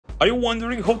Are you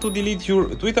wondering how to delete your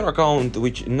Twitter account,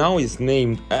 which now is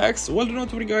named X? Well, do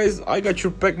not worry guys, I got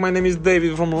your back. My name is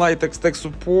David from Litex Tech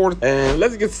Support, and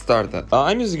let's get started.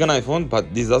 I'm using an iPhone,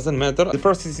 but this doesn't matter. The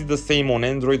process is the same on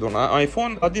Android, on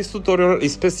iPhone, but this tutorial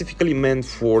is specifically meant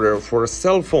for a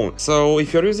cell phone. So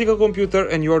if you're using a computer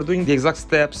and you are doing the exact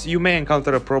steps, you may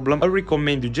encounter a problem. I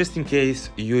recommend you, just in case,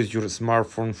 use your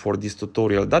smartphone for this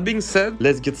tutorial. That being said,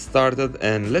 let's get started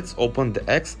and let's open the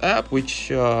X app, which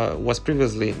was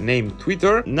previously named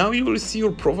Twitter. Now you will see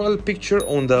your profile picture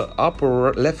on the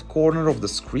upper left corner of the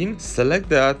screen. Select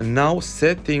that. Now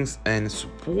settings and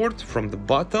support from the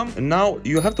bottom. Now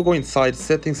you have to go inside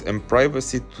settings and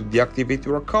privacy to deactivate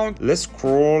your account. Let's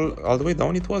scroll all the way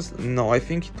down. I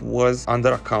think it was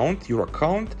under account, your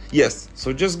account. Yes,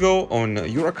 so just go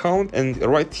on your account, and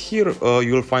right here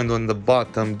you'll find on the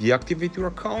bottom deactivate your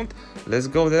account. Let's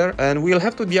go there, and we'll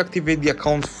have to deactivate the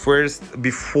account first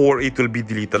before it will be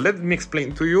deleted. Let me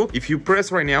explain to you. If you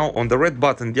press right now on the red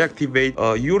button deactivate,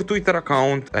 your Twitter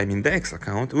account, I mean the X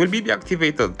account, will be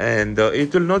deactivated, and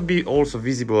it will not be also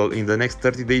visible in the next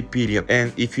 30-day period.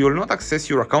 And if you will not access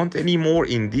your account anymore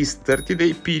in this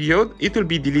 30-day period, it will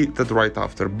be deleted right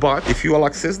after. But if you will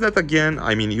access that again,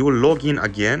 I mean you will log in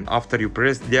again after you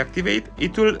press deactivate,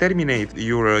 it will terminate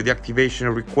your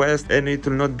deactivation request and it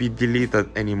will not be deleted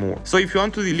anymore. So if you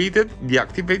want to delete it,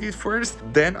 deactivate it first,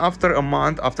 then after a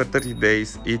month, after 30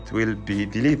 days, it will be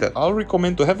deleted. I'll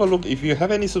recommend to have a look if you have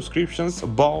any subscriptions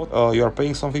about you are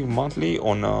paying something monthly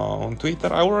on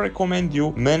Twitter. I will recommend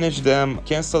you manage them,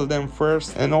 cancel them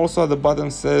first, and also the button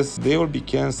says they will be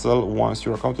canceled once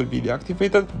your account will be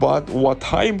deactivated. But what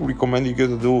I'm recommending you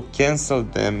to do, cancel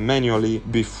them manually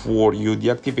before you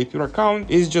deactivate your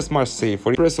account. Is just much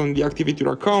safer. Press on deactivate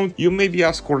your account. You may be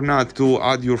asked or not to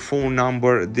add your phone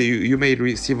number. You may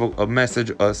receive a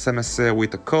message, a SMS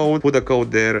with a code. Put the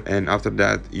code there, and after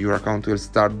that your account will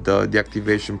start the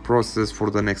deactivation process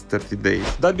for the next 30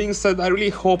 days. That being said, I really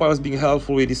hope I was being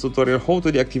helpful with this tutorial how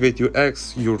to deactivate your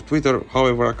X, your Twitter,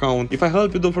 however account. If I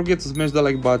helped you, don't forget to smash the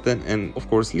like button, and of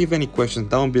course leave any questions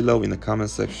down below in the comment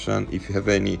section if you have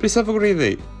any. Please have a great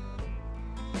day.